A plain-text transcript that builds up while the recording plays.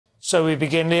So we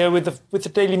begin, Leo, with the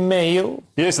Daily Mail.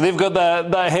 Yes, they've got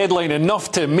that headline,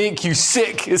 enough to make you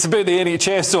sick. It's about the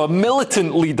NHS. So a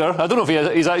militant leader, I don't know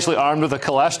if he's actually armed with a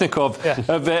Kalashnikov,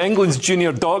 of England's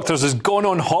junior doctors has gone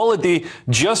on holiday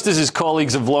just as his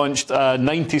colleagues have launched a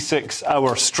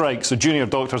 96-hour strike. So junior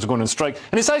doctors are going on strike.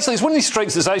 And it's one of these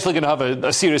strikes that's actually going to have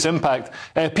a serious impact.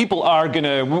 We are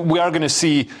going to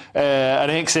see an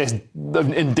excess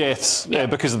in deaths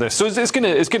because of this. So it's going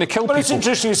to kill people. Well, it's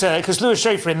interesting you say that, because Lewis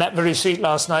Schaefer in that very seat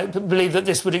last night believed that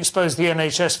this would expose the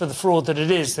NHS for the fraud that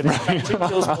it is, that in fact it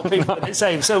kills more people than it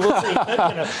saves. So we'll see.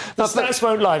 But, the stats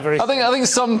won't lie very soon. I think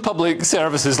some public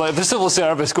services, like the civil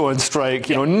service, go on strike.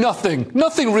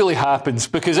 Nothing really happens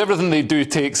because everything they do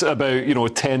takes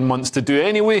about 10 months to do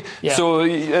anyway. Yeah. So,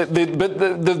 but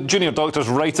the junior doctor's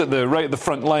right at the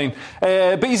front line.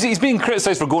 But he's being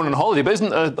criticised for going on holiday. But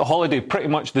isn't a holiday pretty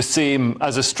much the same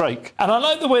as a strike? And I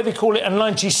like the way they call it a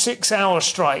 96-hour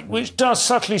strike, which does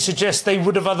subtly suggest they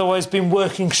would have otherwise been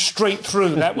working straight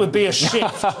through. That would be a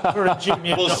shift for a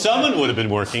junior doctor. Someone would have been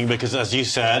working because, as you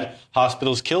said,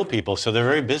 hospitals kill people, so they're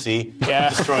very busy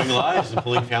destroying lives and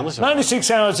pulling families apart.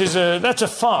 96 hours that's a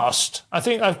fast. I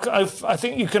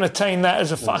think you can attain that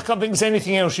as a fast. I can't think there's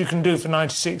anything else you can do for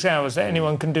 96 hours that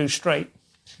anyone can do straight.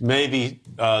 Maybe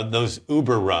those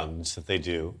Uber runs that they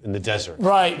do in the desert.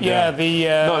 Right, not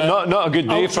a good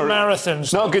day for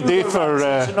marathons. Not a good day for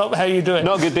not how you do it.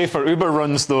 Not a good day for Uber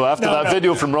runs though. After that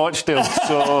video from Rochdale,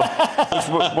 so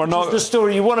we're not. It's the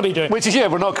story you want to be doing. Which is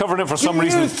we're not covering it for some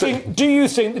reason. Do you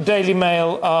think the Daily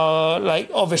Mail are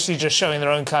obviously just showing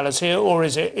their own colours here, or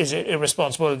is it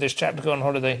irresponsible of this chap to go on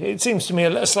holiday? It seems to me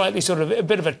a slightly sort of a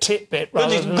bit of a tidbit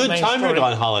rather than the main good time story. to go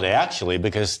on holiday actually,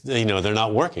 because they're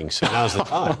not working, so now's the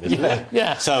time.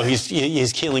 Yeah. So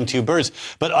he's killing two birds.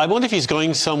 But I wonder if he's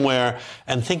going somewhere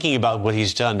and thinking about what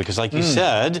he's done, because like you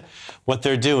said, what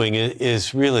they're doing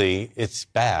is really, it's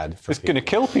bad for people. It's going to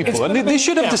kill people. And they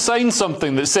should have to sign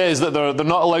something that says that they're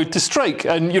not allowed to strike.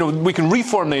 And, we can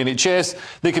reform the NHS.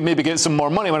 They can maybe get some more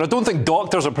money. I mean, I don't think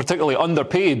doctors are particularly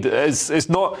underpaid. It's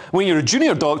not, when you're a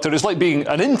junior doctor, it's like being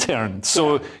an intern.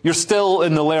 So you're still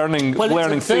in the learning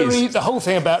phase. The whole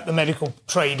thing about the medical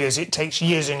trade is it takes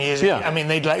years and years. Yeah. I mean,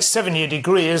 they'd 7-year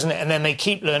degree, isn't it? And then they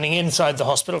keep learning inside the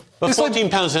hospital. But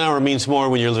 £14 an hour means more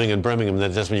when you're living in Birmingham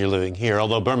than it does when you're living here,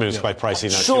 although Birmingham's quite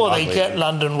pricey. Sure, they get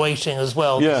London waiting as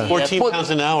well. Yeah. £14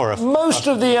 an hour. Most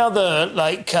of the other,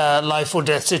 life or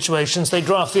death situations, they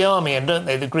draft the army in, don't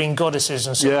they? The Green Goddesses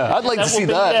and so on. Yeah, I'd like to see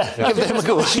that. Give them a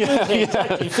go.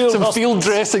 Exactly. Some field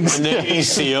dressings. The Navy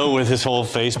CO with his whole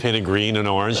face painted green and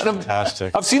orange.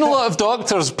 Fantastic. I've seen a lot of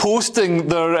doctors posting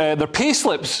their pay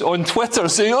slips on Twitter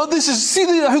saying,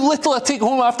 see how little I take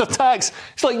home after tax.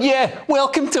 It's like,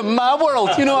 welcome to my world.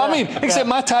 You know what I mean? Except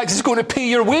my tax is going to pay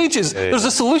your wages. There's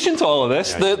a solution to all of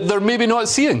this that they're maybe not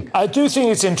seeing. I do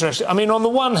think it's interesting. I mean, on the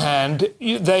one hand,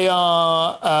 they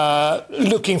are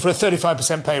looking for a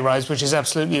 35% pay rise, which is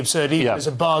absolutely absurd, even as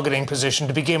a bargaining position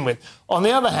to begin with. On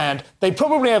the other hand, they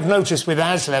probably have noticed with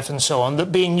ASLEF and so on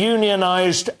that being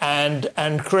unionised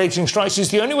and creating strikes is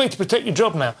the only way to protect your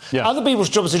job now. Yeah. Other people's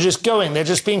jobs are just going. They're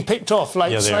just being picked off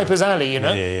like Sniper's Alley,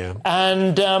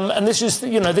 And this is, this is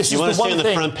the one thing. You want to stay on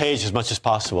the front page as much as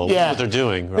possible. That's what they're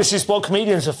doing. Right? This is what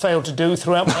comedians have failed to do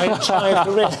throughout my entire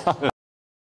career.